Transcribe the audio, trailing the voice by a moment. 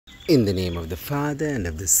In the name of the Father, and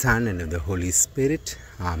of the Son, and of the Holy Spirit.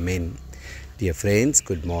 Amen. Dear friends,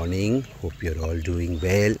 good morning. Hope you're all doing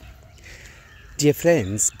well. Dear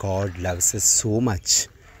friends, God loves us so much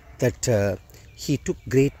that He took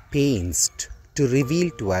great pains to reveal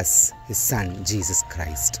to us His Son, Jesus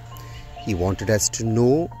Christ. He wanted us to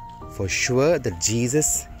know for sure that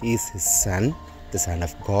Jesus is His Son, the Son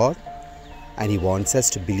of God, and He wants us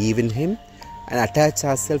to believe in Him and attach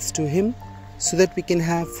ourselves to Him, so that we can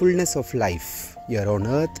have fullness of life here on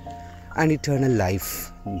earth and eternal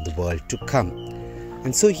life in the world to come.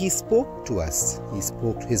 And so He spoke to us. He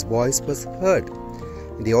spoke, His voice was heard.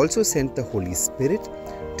 And He also sent the Holy Spirit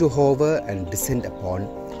to hover and descend upon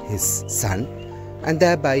His Son, and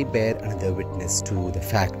thereby bear another witness to the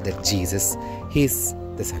fact that Jesus is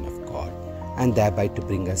the Son of God, and thereby to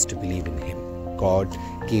bring us to believe in Him. God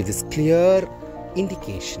gave this clear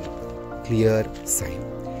indication, clear sign.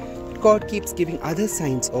 God keeps giving other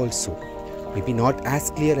signs also, maybe not as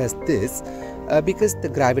clear as this, because the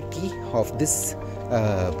gravity of this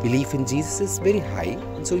belief in Jesus is very high,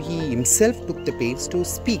 and so He Himself took the pains to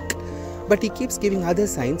speak. But He keeps giving other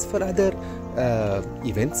signs for other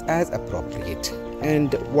events as appropriate.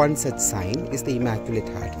 And one such sign is the Immaculate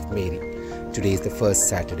Heart of Mary. Today is the first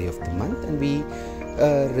Saturday of the month, and we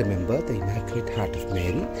remember the Immaculate Heart of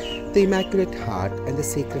Mary, the Immaculate Heart and the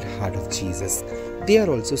Sacred Heart of Jesus. They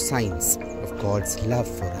are also signs of God's love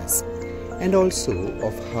for us, and also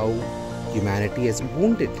of how humanity has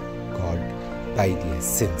wounded God by their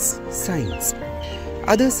sins. Signs.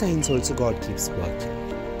 Other signs also God keeps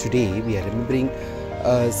working. Today we are remembering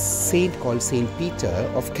a saint called Saint Peter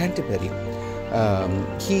of Canterbury.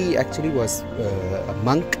 He actually was a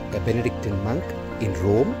monk, a Benedictine monk in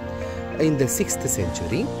Rome in the 6th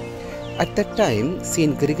century. At that time,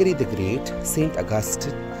 Saint Gregory the Great, Saint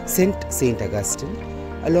Saint Augustine,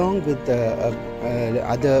 along with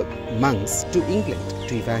other monks, to England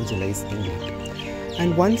to evangelize England.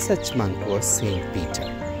 And one such monk was Saint Peter.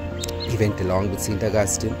 He went along with Saint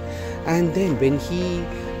Augustine, and then when he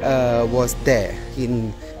was there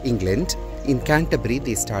in England, in Canterbury,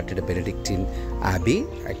 they started a Benedictine abbey,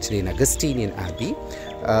 actually an Augustinian abbey,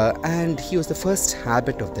 and he was the first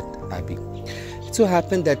abbot of that abbey. It so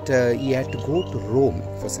happened that he had to go to Rome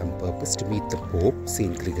for some purpose to meet the Pope,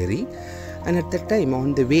 Saint Gregory, and at that time,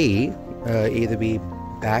 on the way, either way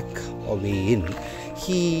back or way in,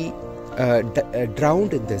 he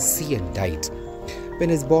drowned in the sea and died. When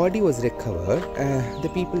his body was recovered, the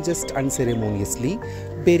people just unceremoniously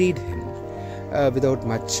buried him without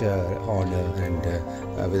much honor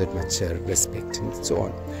and without much respect and so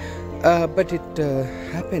on. But it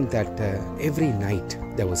happened that every night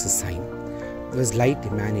there was a sign. There was light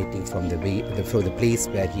emanating from the place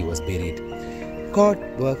where he was buried. God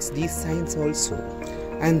works these signs also,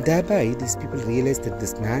 and thereby these people realized that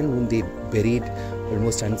this man whom they buried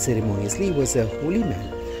almost unceremoniously was a holy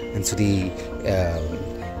man, and so they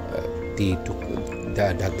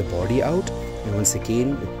dug the body out, and once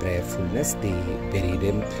again with prayerfulness they buried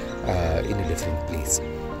him in a different place.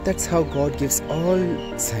 That's how God gives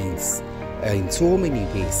all signs in so many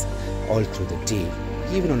ways all through the day,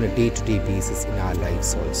 even on a day-to-day basis in our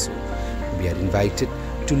lives also. We are invited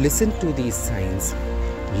to listen to these signs,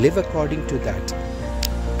 live according to that,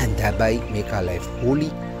 and thereby make our life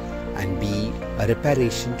holy and be a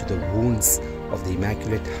reparation to the wounds of the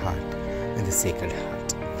Immaculate Heart and the Sacred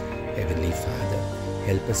Heart. Heavenly Father,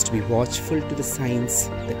 help us to be watchful to the signs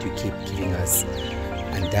that You keep giving us,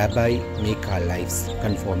 and thereby make our lives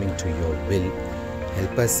conforming to Your will.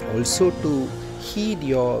 Help us also to heed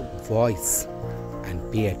Your voice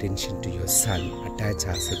and pay attention to Your Son, attach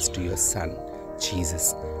ourselves to Your Son,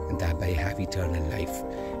 Jesus, and thereby have eternal life.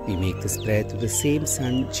 We make this prayer through the same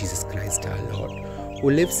Son, Jesus Christ our Lord,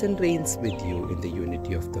 who lives and reigns with You in the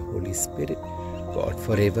unity of the Holy Spirit, God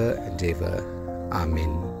forever and ever.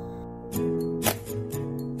 Amen.